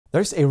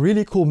There's a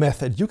really cool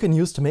method you can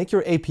use to make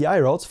your API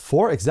routes,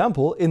 for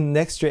example, in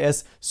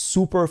Next.js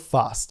super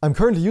fast. I'm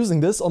currently using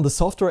this on the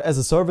software as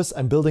a service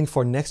I'm building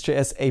for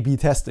Next.js A/B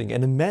testing,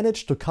 and it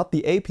managed to cut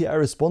the API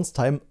response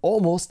time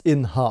almost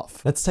in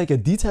half. Let's take a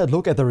detailed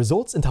look at the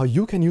results and how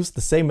you can use the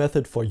same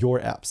method for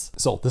your apps.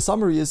 So the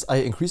summary is I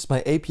increased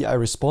my API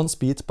response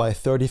speed by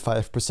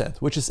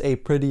 35%, which is a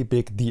pretty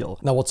big deal.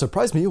 Now what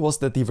surprised me was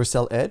that the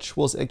Vercel Edge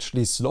was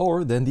actually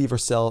slower than the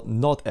Vercel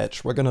not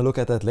Edge. We're gonna look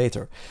at that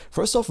later.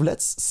 First off,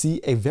 let's see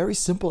a very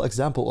simple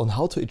example on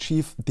how to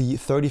achieve the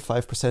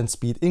 35%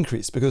 speed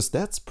increase, because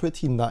that's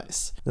pretty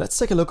nice. Let's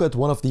take a look at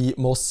one of the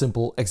most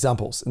simple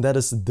examples, and that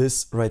is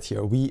this right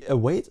here. We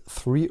await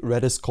 3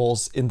 Redis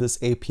calls in this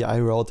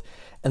API route,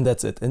 and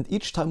that's it. And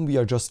each time we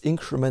are just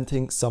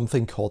incrementing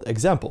something called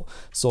example.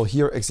 So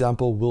here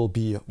example will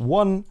be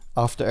 1,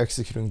 after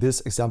executing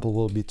this example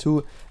will be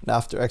 2, and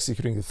after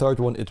executing the third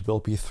one it will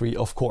be 3,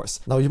 of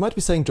course. Now you might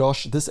be saying,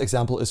 Josh, this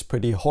example is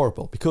pretty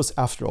horrible, because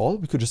after all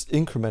we could just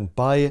increment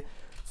by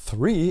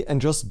 3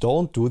 and just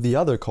don't do the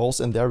other calls,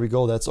 and there we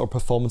go, that's our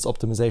performance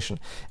optimization.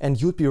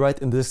 And you'd be right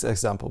in this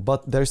example,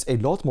 but there's a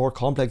lot more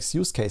complex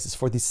use cases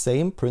for the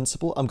same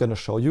principle I'm gonna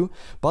show you,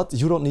 but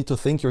you don't need to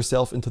think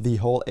yourself into the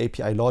whole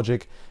API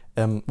logic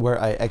where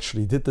I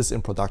actually did this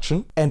in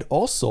production. And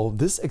also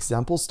this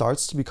example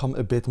starts to become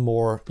a bit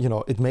more,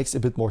 it makes a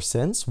bit more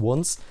sense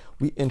once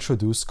we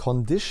introduce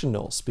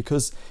conditionals,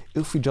 because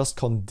if we just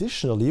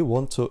conditionally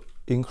want to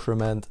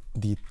increment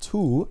the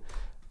 2,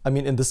 I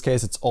mean, in this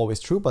case, it's always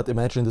true, but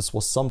imagine this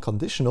was some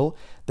conditional,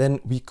 then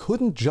we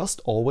couldn't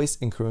just always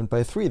increment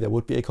by 3. There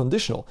would be a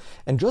conditional.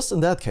 And just in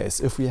that case,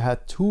 if we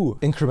had 2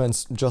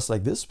 increments just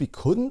like this, we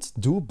couldn't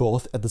do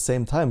both at the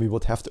same time. We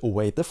would have to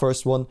await the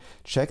first one,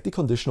 check the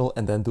conditional,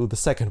 and then do the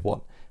second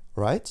one,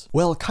 right?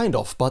 Well, kind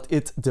of, but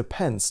it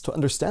depends. To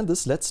understand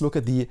this, let's look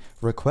at the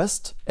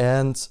request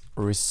and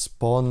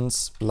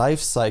response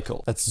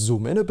lifecycle. Let's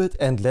zoom in a bit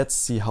and let's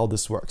see how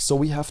this works. So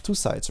we have 2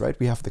 sides, right?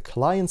 We have the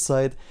client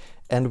side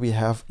and we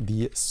have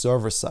the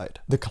server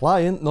side. The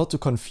client, not to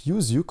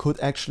confuse you, could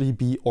actually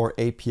be our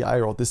API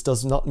route. This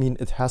does not mean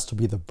it has to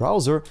be the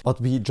browser,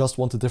 but we just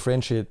want to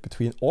differentiate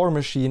between our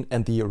machine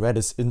and the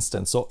Redis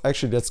instance. So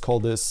actually let's call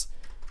this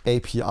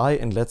API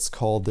and let's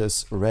call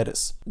this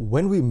Redis.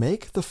 When we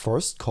make the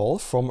first call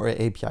from our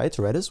API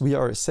to Redis, we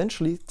are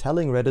essentially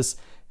telling Redis,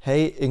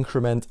 hey,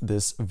 increment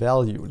this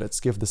value. Let's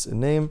give this a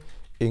name,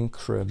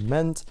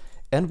 increment.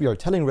 And we are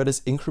telling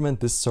Redis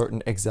increment this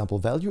certain example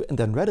value, and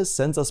then Redis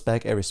sends us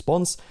back a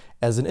response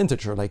as an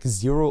integer, like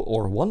 0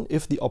 or 1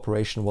 if the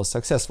operation was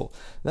successful.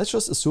 Let's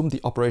just assume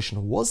the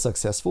operation was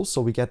successful, so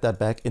we get that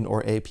back in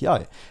our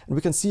API. And we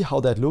can see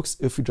how that looks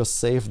if we just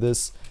save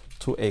this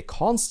to a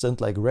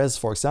constant like res,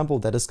 for example.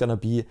 That is gonna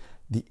be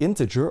the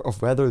integer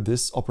of whether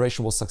this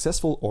operation was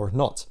successful or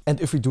not. And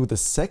if we do the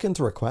second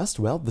request,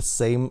 well, the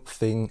same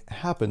thing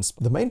happens.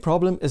 The main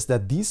problem is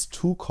that these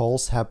 2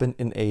 calls happen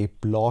in a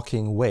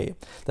blocking way.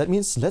 That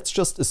means let's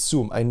just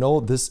assume, I know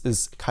this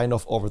is kind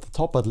of over the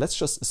top, but let's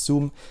just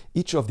assume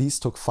each of these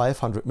took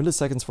 500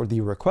 milliseconds for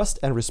the request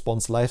and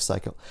response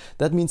lifecycle.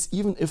 That means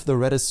even if the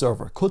Redis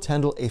server could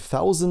handle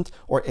 1,000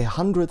 or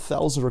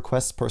 100,000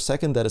 requests per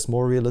second, that is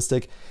more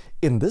realistic,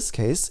 in this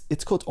case,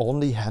 it could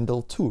only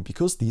handle 2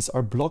 because these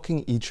are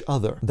blocking each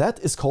other. That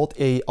is called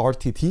a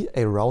RTT,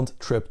 a round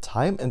trip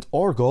time, and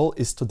our goal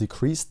is to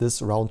decrease this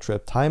round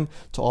trip time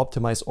to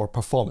optimize our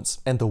performance.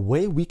 And the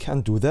way we can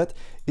do that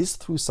is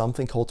through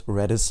something called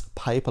Redis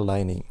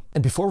pipelining.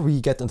 And before we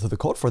get into the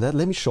code for that,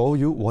 let me show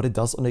you what it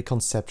does on a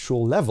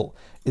conceptual level.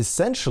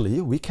 Essentially,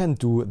 we can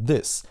do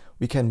this.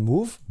 We can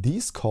move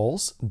these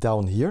calls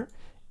down here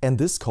and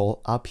this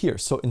call up here.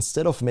 So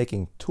instead of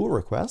making 2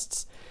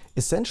 requests,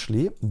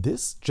 essentially,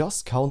 this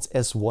just counts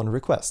as 1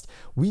 request.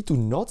 We do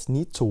not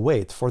need to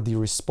wait for the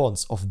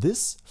response of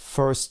this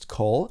first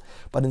call,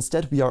 but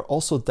instead we are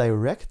also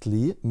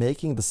directly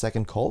making the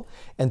second call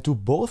and do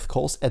both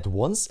calls at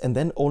once and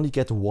then only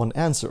get 1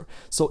 answer.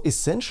 So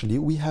essentially,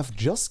 we have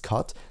just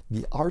cut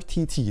the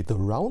RTT, the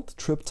round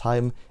trip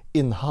time,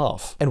 in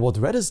half. And what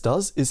Redis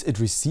does is it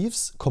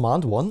receives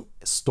command 1,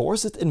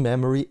 stores it in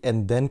memory,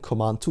 and then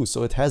command 2.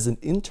 So it has an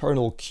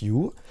internal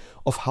queue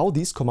of how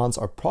these commands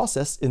are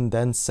processed and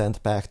then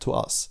sent back to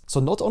us. So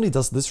not only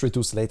does this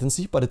reduce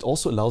latency, but it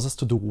also allows us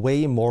to do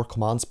way more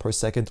commands per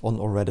second on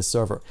our Redis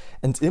server.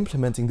 And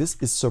implementing this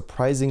is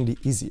surprisingly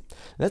easy.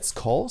 Let's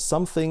call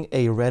something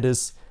a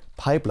Redis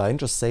pipeline,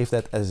 just save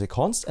that as a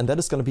const, and that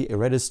is going to be a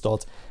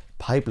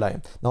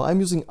redis.pipeline. Now I'm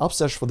using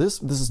Upstash for this.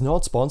 This is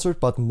not sponsored,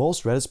 but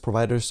most Redis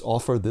providers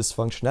offer this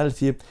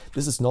functionality.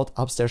 This is not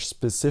Upstash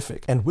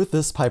specific. And with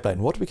this pipeline,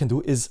 what we can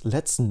do is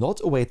let's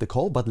not await the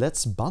call, but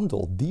let's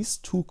bundle these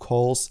 2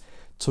 calls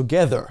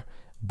together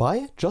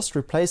by just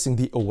replacing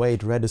the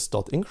await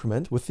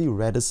redis.increment with the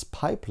redis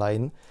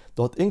pipeline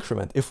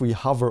 .increment. If we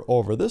hover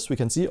over this, we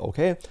can see,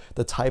 okay,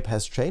 the type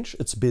has changed.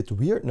 It's a bit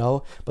weird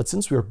now, but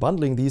since we're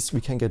bundling these,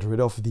 we can get rid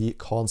of the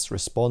const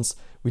response.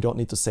 We don't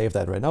need to save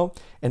that right now.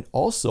 And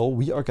also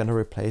we are going to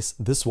replace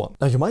this one.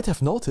 Now you might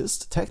have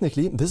noticed,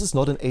 technically, this is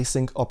not an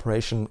async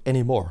operation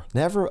anymore.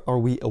 Never are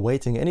we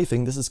awaiting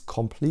anything. This is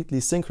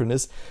completely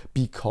synchronous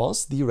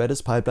because the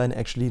Redis pipeline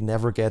actually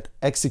never get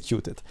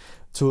executed.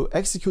 To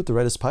execute the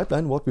Redis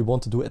pipeline, what we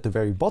want to do at the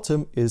very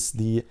bottom is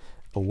the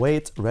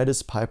await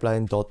Redis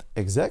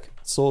pipeline.exec.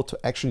 So to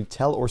actually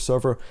tell our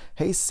server,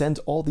 hey, send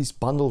all these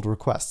bundled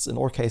requests, in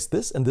our case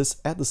this and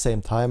this at the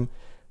same time,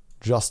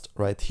 just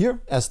right here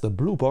as the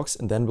blue box,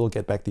 and then we'll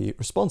get back the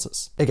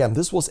responses. Again,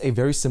 this was a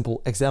very simple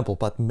example,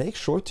 but make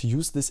sure to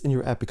use this in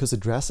your app because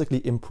it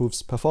drastically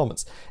improves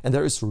performance. And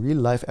there is real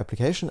life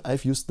application.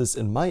 I've used this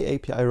in my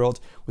API route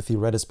with the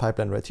Redis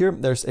pipeline right here.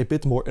 There's a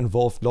bit more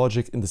involved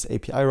logic in this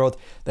API route.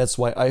 That's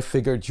why I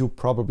figured you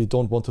probably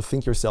don't want to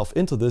think yourself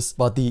into this.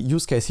 But the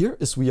use case here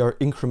is we are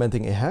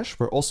incrementing a hash.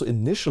 We're also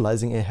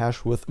initializing a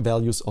hash with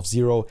values of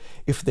 0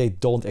 if they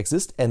don't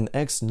exist,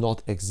 nx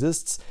not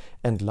exists.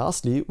 And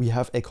lastly, we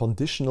have a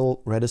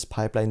conditional Redis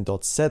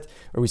pipeline.set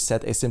where we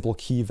set a simple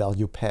key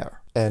value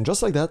pair. And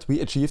just like that, we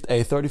achieved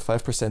a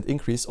 35%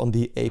 increase on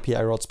the API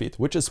route speed,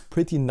 which is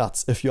pretty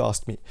nuts if you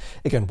ask me.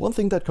 Again, one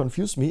thing that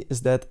confused me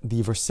is that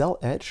the Vercel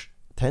edge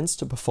tends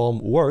to perform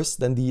worse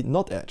than the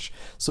not edge.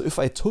 So if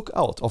I took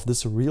out of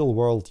this real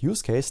world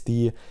use case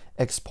the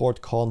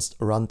export const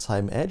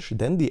runtime edge,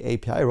 then the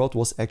API route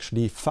was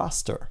actually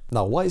faster.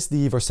 Now, why is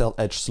the Vercel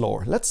edge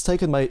slower? Let's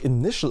take in my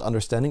initial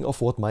understanding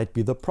of what might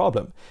be the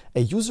problem.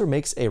 A user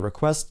makes a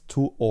request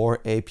to our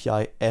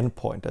API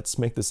endpoint. Let's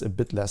make this a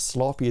bit less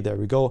sloppy. There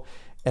we go.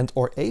 And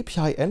our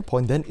API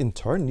endpoint then in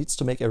turn needs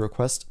to make a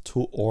request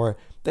to our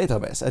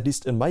database, at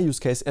least in my use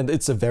case, and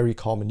it's a very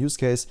common use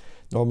case.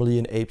 Normally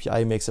an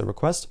API makes a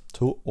request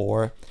to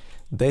our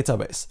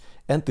database,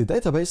 and the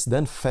database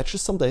then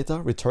fetches some data,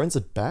 returns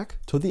it back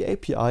to the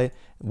API,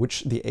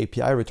 which the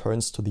API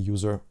returns to the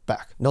user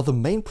back. Now the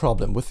main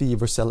problem with the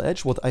Vercel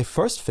edge, what I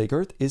first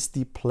figured, is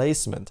the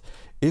placement.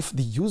 If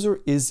the user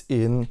is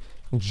in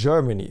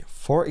Germany,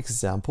 for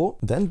example,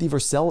 then the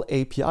Vercel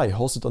API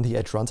hosted on the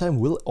Edge runtime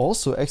will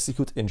also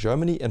execute in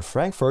Germany and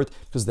Frankfurt,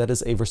 because that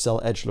is a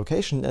Vercel Edge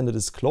location and it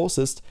is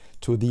closest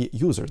to the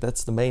user.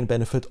 That's the main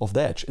benefit of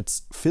the Edge.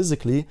 It's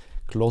physically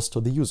close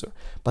to the user.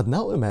 But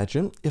now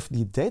imagine if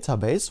the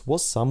database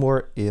was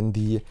somewhere in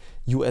the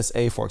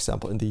USA, for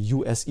example, in the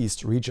US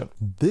East region.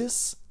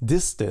 This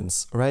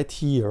distance right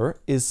here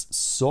is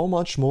so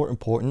much more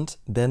important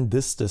than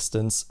this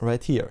distance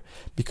right here,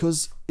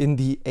 because in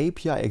the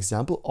API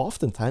example,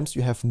 oftentimes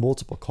you have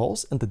multiple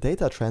calls and the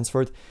data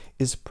transferred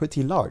is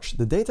pretty large.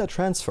 The data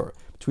transfer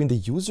between the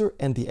user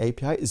and the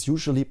API is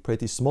usually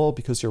pretty small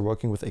because you're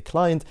working with a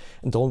client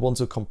and don't want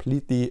to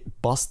completely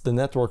bust the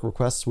network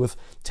requests with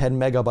 10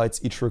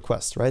 megabytes each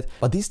request, right?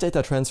 But these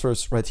data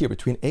transfers right here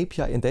between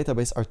API and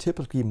database are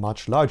typically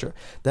much larger.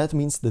 That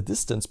means the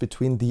distance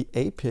between the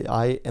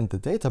API and the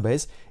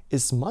database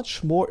is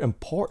much more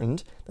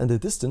important than the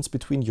distance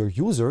between your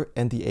user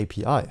and the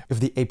API. If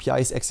the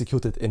API is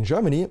executed in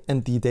Germany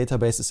and the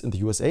database is in the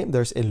USA,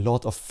 there's a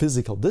lot of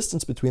physical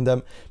distance between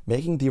them,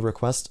 making the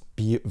request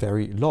be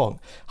very long.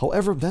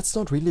 However, that's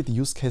not really the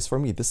use case for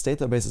me. This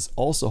database is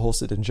also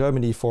hosted in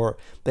Germany for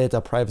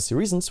data privacy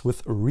reasons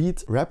with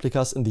read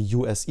replicas in the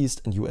US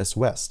East and US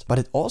West. But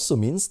it also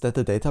means that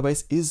the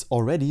database is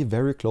already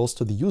very close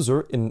to the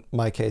user. In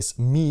my case,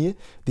 me,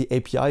 the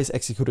API is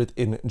executed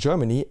in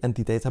Germany and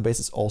the database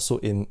is also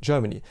in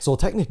Germany. So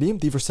technically,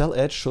 the Vercel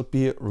Edge should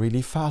be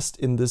really fast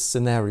in this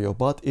scenario,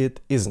 but it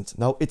isn't.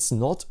 Now, it's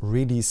not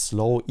really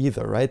slow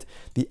either, right?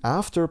 The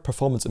after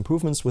performance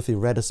improvements with the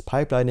Redis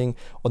pipelining,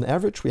 on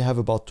average, we have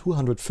about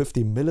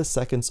 250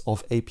 milliseconds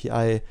of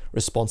API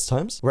response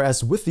times,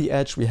 whereas with the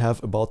Edge, we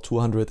have about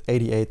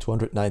 288,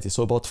 290,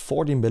 so about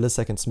 40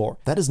 milliseconds more.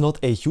 That is not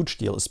a huge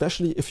deal,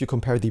 especially if you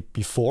compare the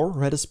before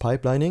Redis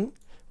pipelining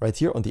right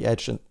here on the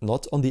Edge and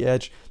not on the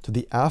Edge to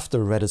the after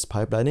Redis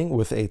pipelining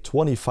with a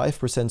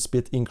 25%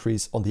 speed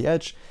increase on the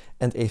Edge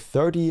and a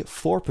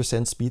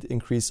 34% speed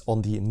increase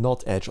on the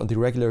not Edge, on the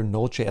regular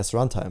Node.js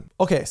runtime.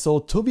 Okay, so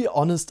to be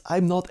honest,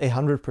 I'm not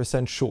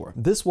 100% sure.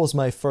 This was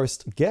my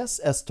first guess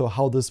as to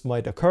how this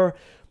might occur,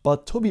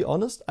 but to be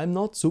honest, I'm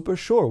not super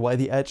sure why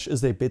the Edge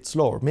is a bit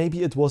slower.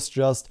 Maybe it was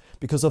just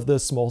because of the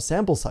small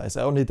sample size.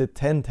 I only did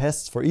 10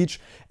 tests for each,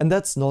 and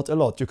that's not a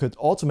lot. You could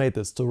automate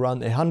this to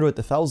run 100,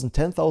 1,000,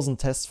 10,000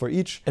 tests for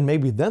each, and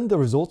maybe then the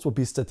results would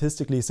be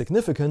statistically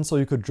significant, so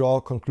you could draw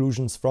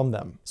conclusions from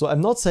them. So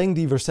I'm not saying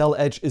the Vercel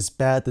Edge is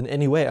bad in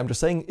any way. I'm just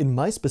saying in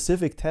my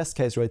specific test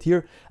case right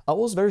here, I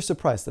was very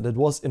surprised that it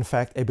was in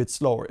fact a bit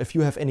slower. If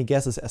you have any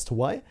guesses as to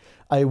why,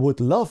 I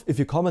would love if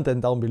you comment them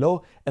down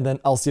below, and then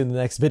I'll see you in the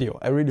next video.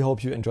 I really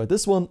hope you enjoyed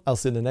this one. I'll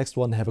see you in the next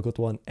one. Have a good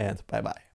one, and bye bye.